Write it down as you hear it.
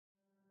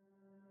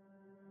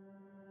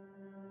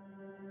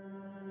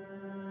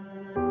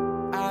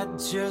I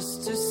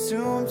just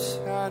assumed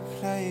I'd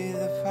play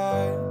the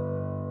part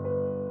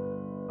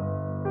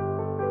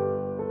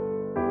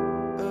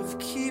of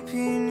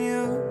keeping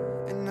you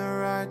in the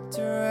right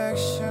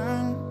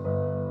direction.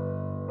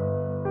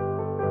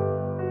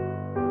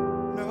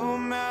 No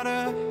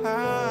matter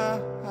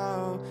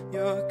how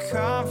your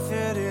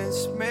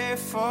confidence may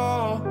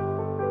fall,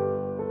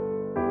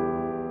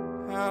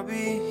 I'll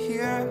be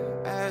here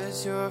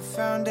as your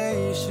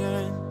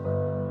foundation.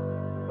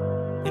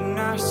 And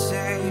I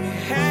say,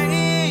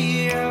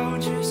 hey, yo,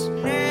 just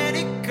let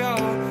it go.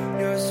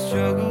 Your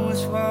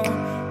struggles won't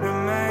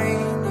remain.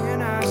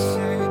 And I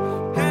say,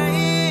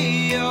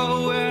 hey,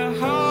 yo, we're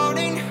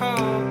holding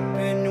hope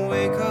and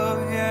wake up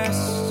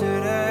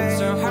yesterday.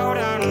 So hold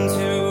on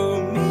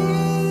to me.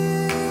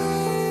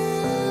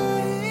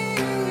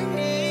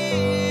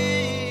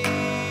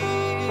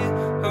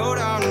 Hold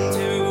on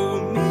to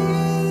me.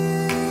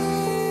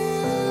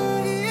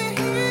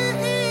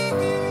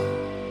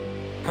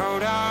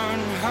 Hold on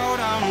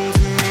to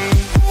me.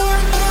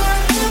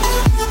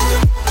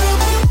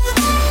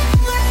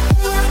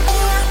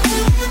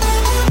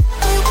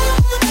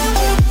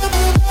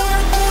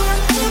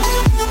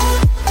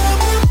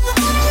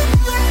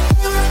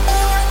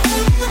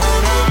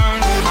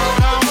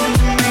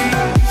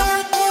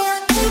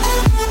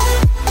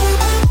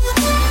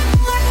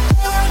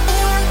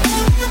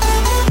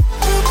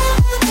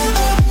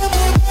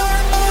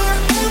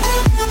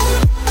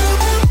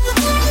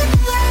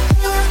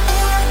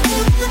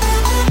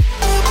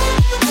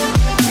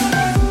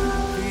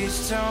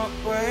 Please don't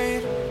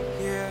wait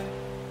here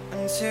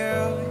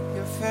until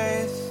your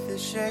faith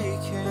is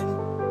shaken.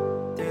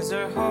 There's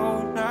a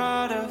whole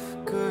lot of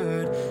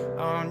good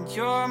on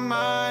your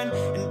mind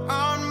and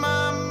on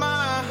my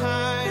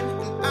mind.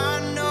 And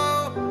I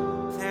know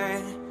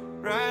that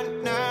right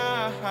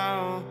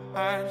now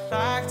I'd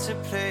like to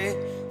play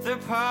the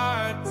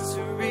part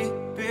to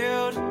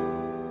rebuild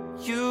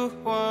you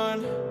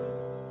one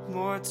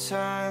more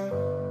time.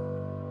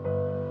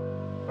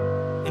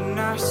 And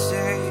I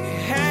say,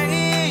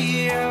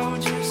 hey, yo,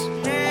 just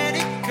let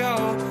it go.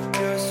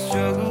 Your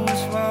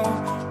struggles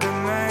won't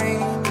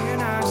remain.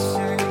 And I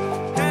say,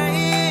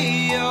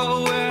 hey,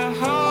 yo, we're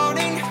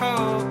holding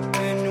hope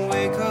and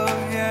wake up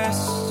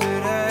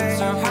yesterday.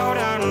 So hold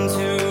on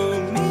to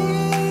me.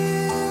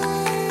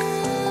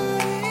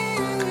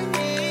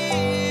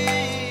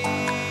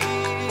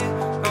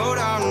 Hold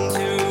on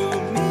to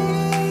me.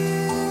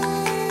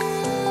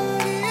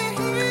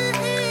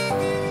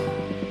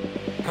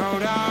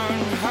 Hold on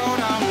to me.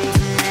 Hold on to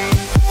me.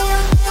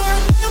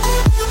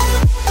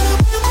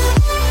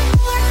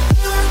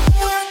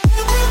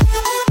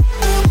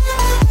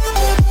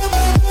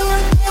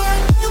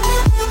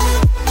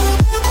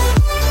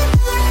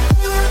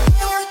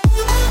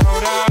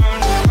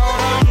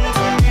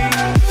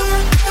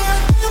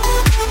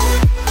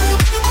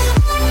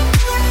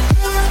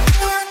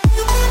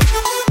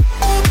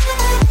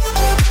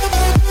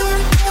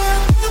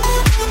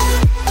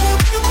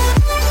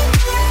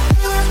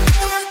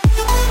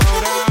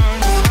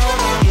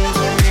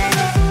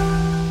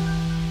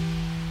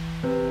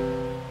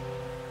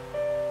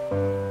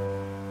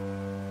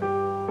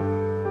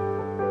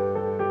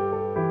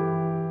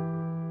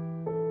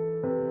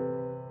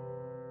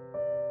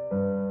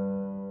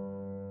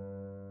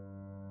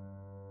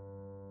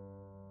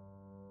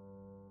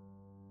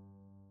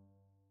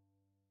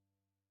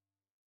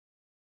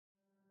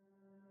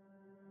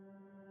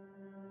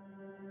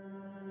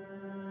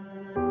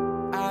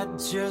 I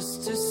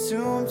just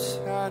assumed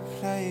I'd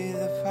play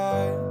the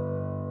part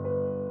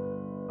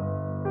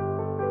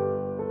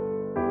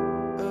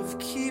of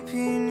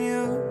keeping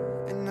you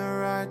in the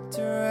right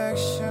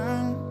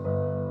direction.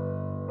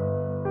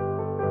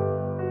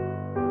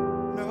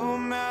 No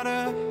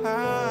matter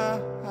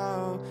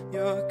how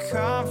your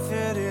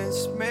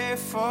confidence may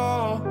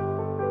fall,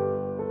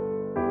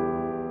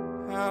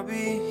 I'll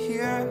be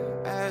here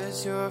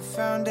as your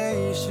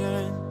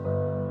foundation.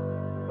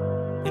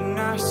 And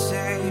I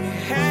say,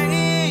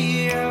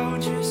 hey, yo,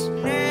 just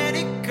let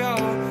it go.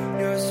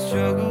 Your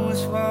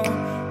struggles won't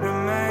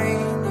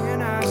remain.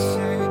 And I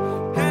say,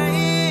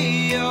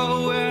 hey,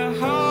 yo, we're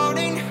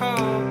holding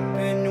hope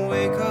and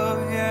wake up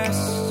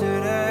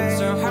yesterday.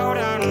 So hold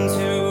on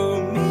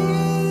to me.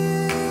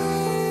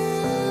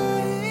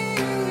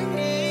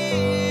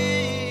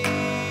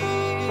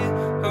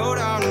 Hold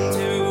on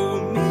to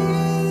me.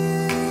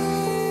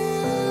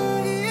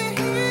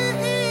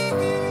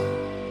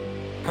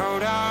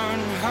 Hold on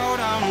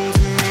to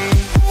me.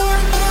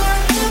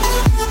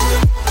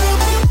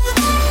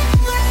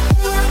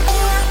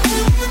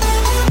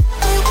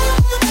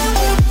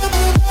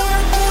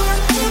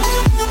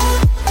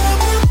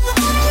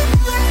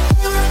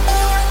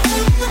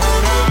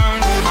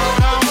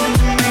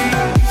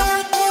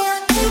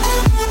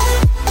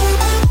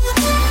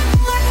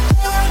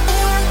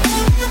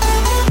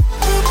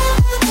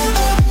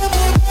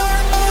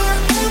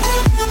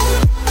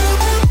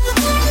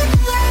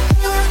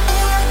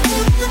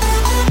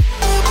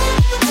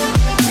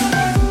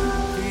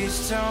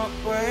 Please don't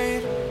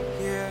wait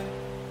here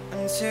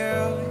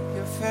until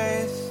your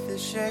faith the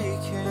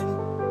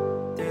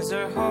shaking. There's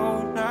a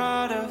whole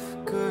lot of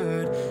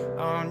good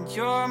on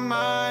your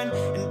mind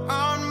and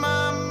on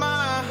my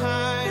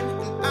mind.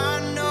 And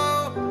I know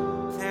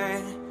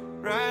that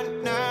right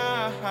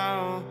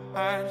now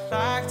I'd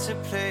like to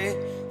play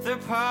the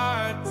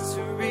part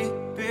to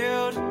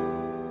rebuild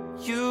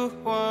you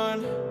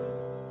one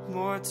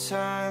more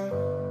time.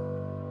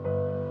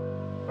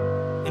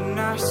 And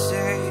I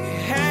say,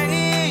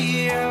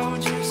 hey, yo,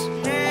 just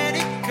let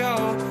it go.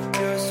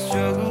 Your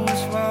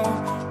struggles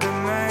won't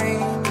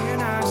remain.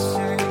 And I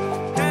say,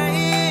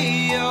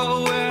 hey,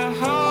 yo, we're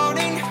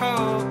holding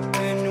hope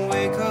and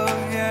wake up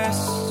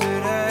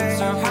yesterday.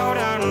 So hold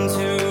on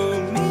to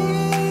me.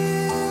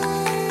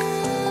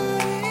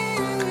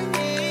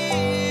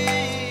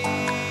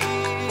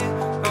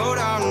 Hold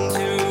on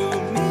to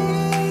me.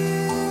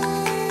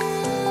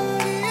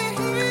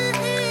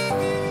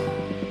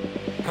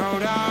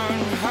 Hold on,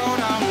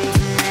 hold on to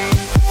me.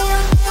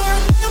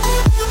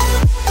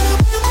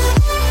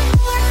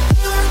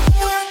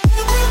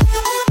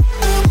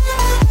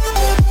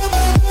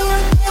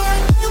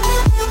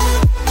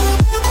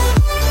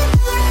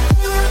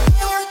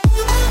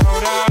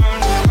 Hold on to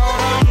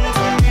me.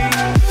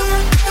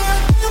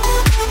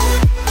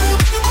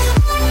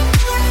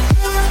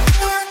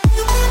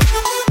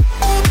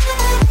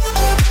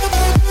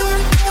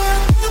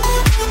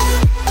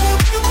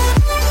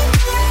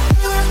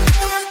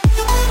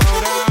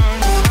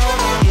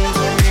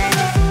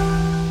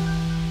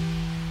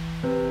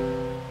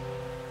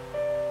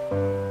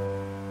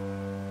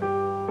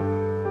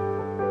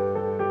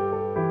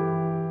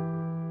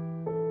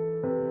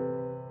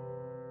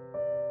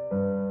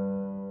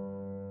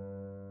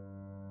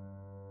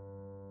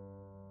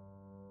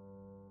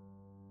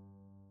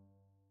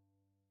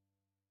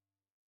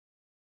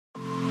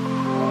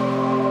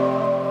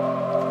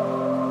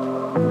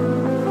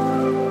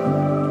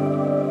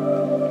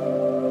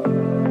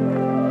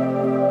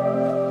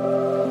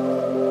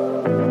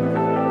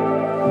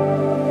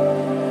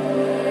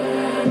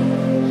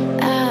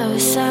 I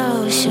was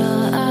so sure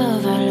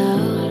of our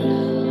love.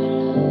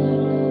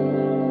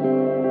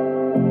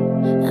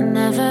 I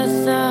never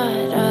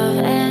thought of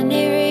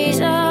any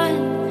reason,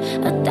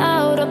 a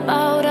doubt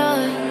about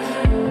us.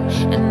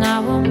 And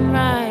now I'm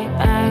right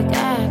back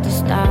at the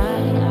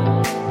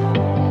start.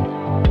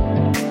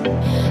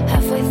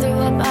 Halfway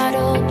through a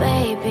bottle,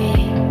 baby,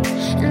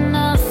 and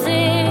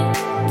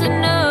nothing's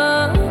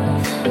enough.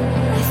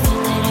 I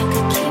thought that I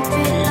could keep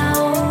it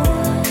low.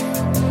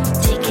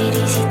 Take it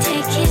easy,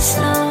 take it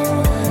slow.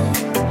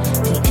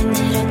 We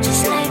ended up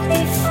just like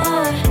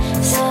before.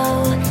 So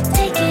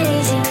take it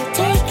easy,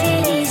 take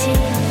it easy.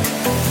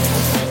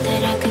 Thought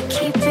that I could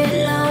keep it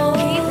low.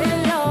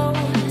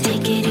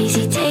 Take it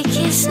easy, take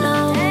it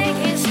slow.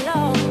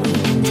 We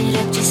ended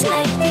up just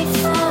like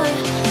before.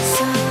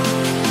 So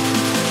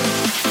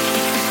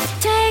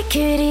take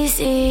it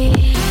easy.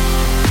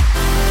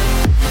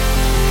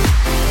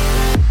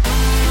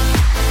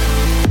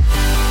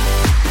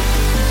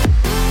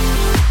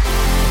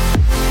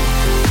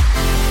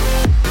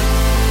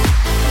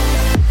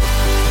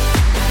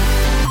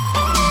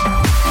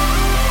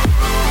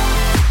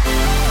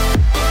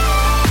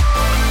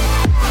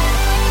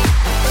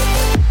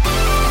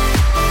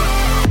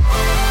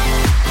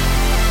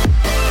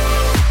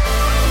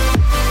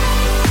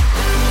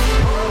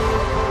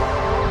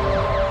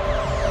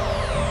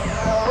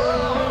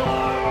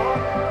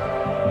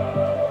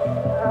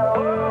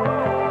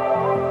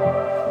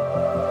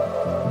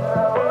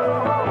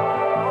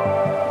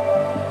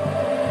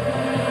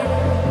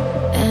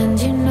 And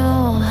you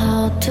know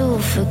how to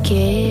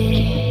forget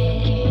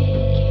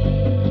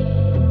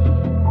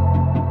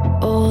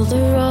all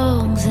the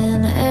wrongs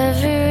and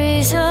every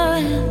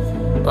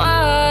reason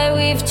why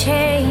we've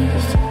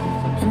changed.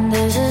 And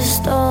there's a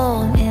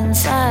storm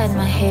inside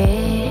my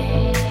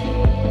head.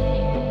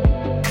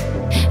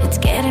 It's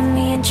getting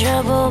me in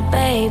trouble,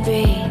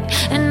 baby,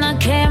 and I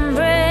can't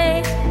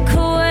break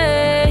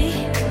away.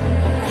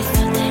 I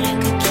thought that I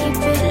could keep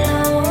it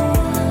low.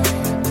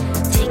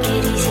 Take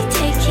it easy,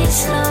 take it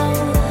slow.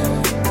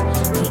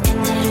 We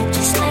ended up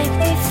just like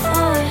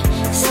before.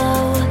 So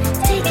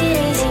take it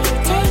easy,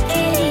 take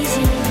it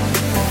easy.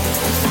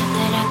 I thought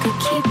that I could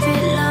keep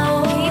it low.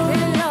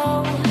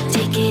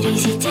 Take it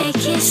easy,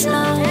 take it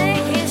slow.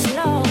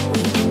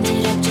 We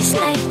ended up just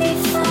like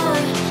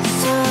before.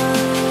 So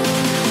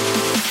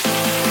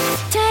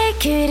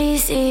take it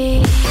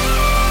easy.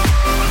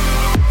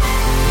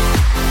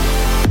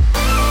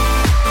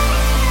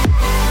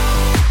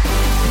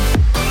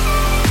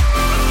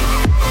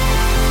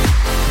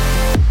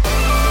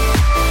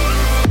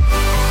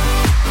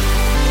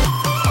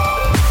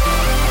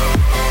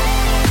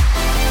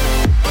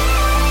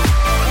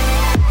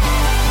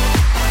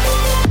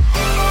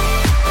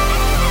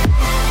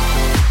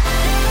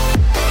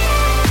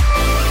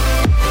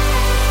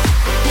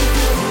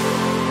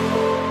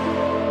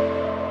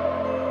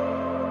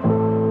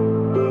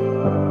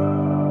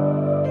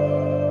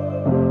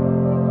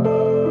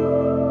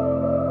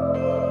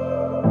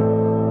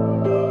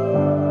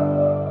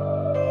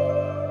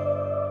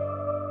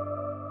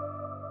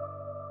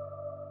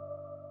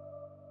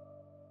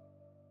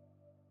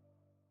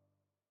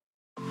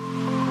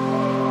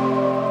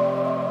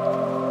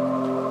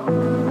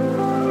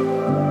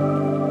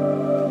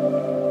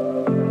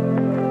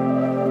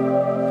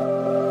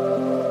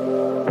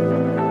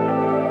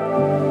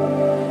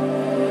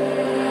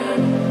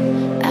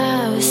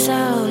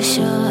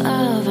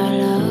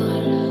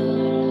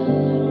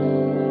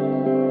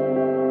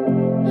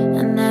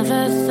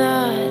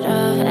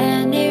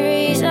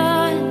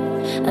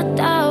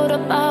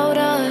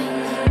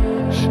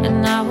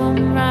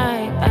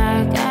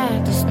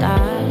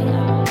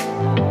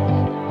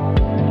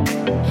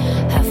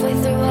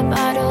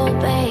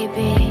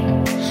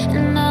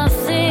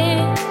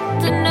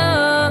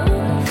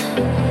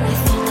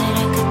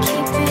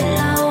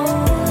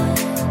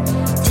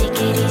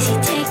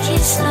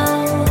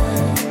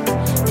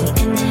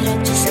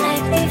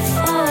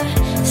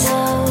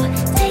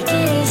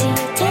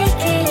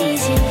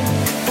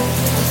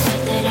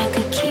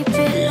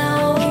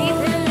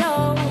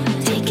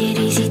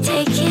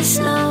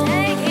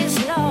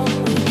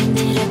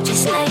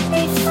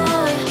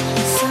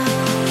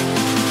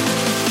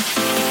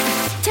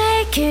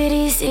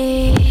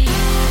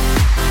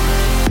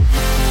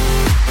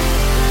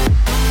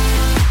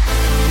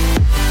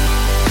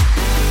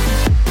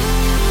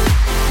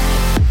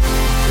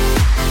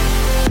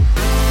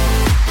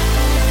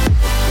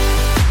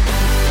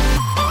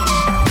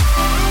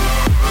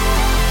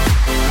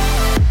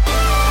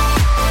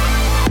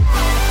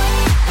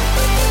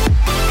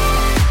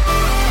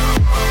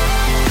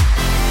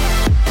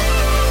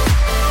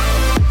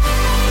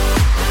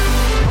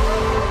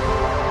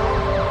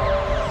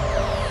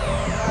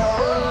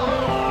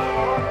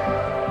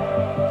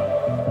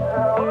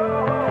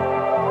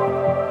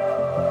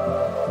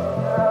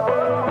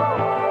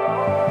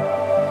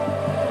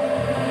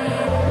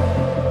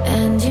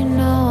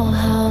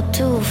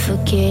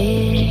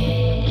 forget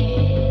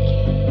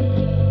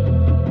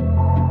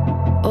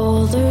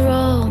all the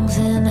wrongs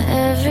and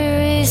every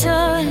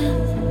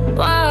reason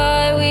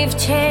why we've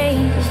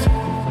changed.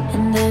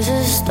 And there's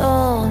a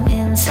storm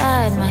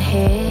inside my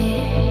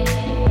head.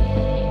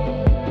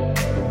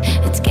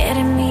 It's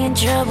getting me in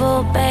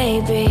trouble,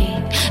 baby,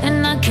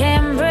 and I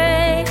can't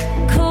breathe.